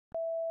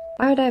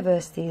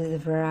Biodiversity is the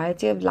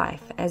variety of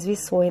life, as we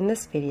saw in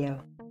this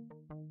video.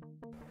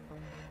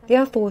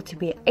 There are thought to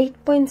be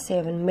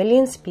 8.7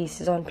 million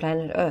species on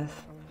planet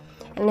Earth,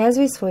 and as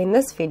we saw in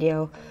this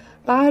video,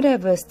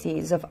 biodiversity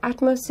is of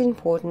utmost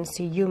importance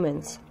to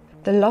humans.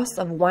 The loss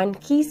of one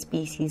key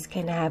species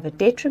can have a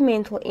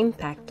detrimental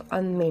impact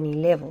on many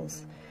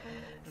levels,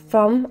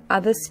 from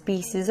other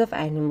species of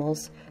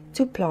animals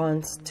to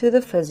plants to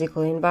the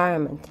physical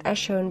environment, as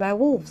shown by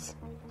wolves.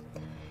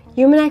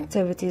 Human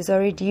activities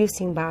are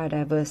reducing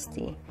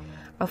biodiversity.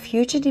 Our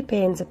future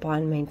depends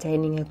upon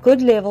maintaining a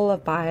good level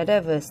of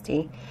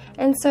biodiversity,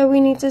 and so we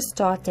need to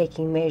start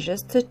taking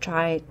measures to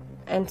try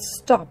and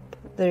stop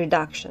the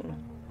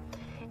reduction.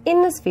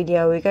 In this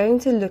video, we're going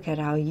to look at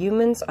how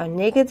humans are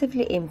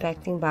negatively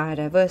impacting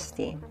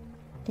biodiversity.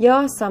 Here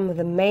are some of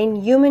the main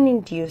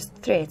human-induced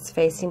threats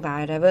facing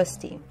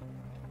biodiversity.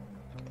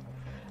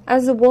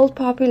 As the world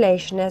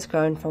population has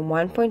grown from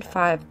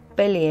 1.5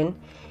 billion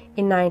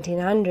in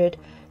 1900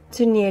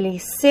 to nearly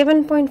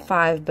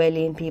 7.5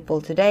 billion people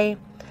today,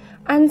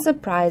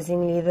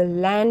 unsurprisingly, the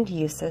land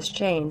use has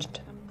changed.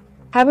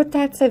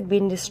 Habitats have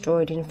been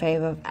destroyed in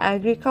favor of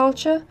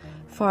agriculture,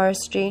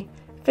 forestry,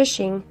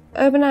 fishing,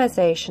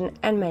 urbanization,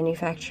 and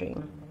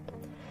manufacturing.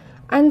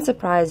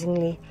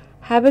 Unsurprisingly,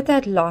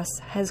 habitat loss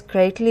has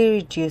greatly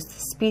reduced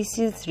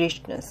species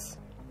richness.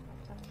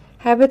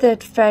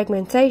 Habitat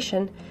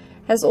fragmentation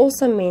has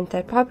also meant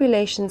that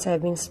populations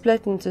have been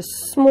split into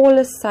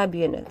smaller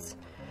subunits,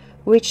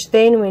 which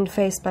then, when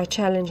faced by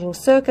challenging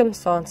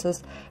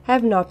circumstances,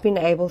 have not been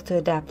able to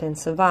adapt and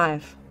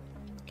survive.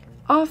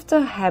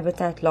 After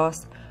habitat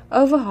loss,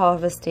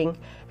 overharvesting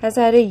has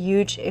had a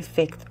huge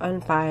effect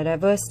on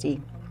biodiversity.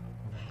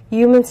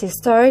 Humans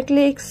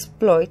historically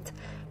exploit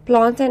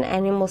plant and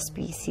animal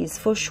species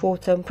for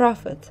short-term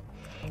profit.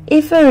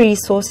 If a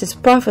resource is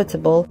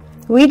profitable,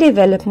 we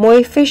develop more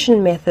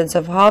efficient methods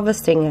of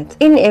harvesting it,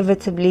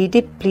 inevitably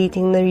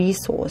depleting the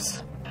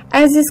resource,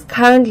 as is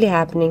currently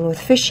happening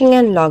with fishing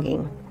and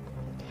logging.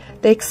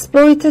 The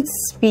exploited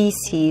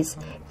species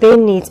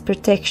then needs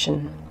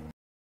protection.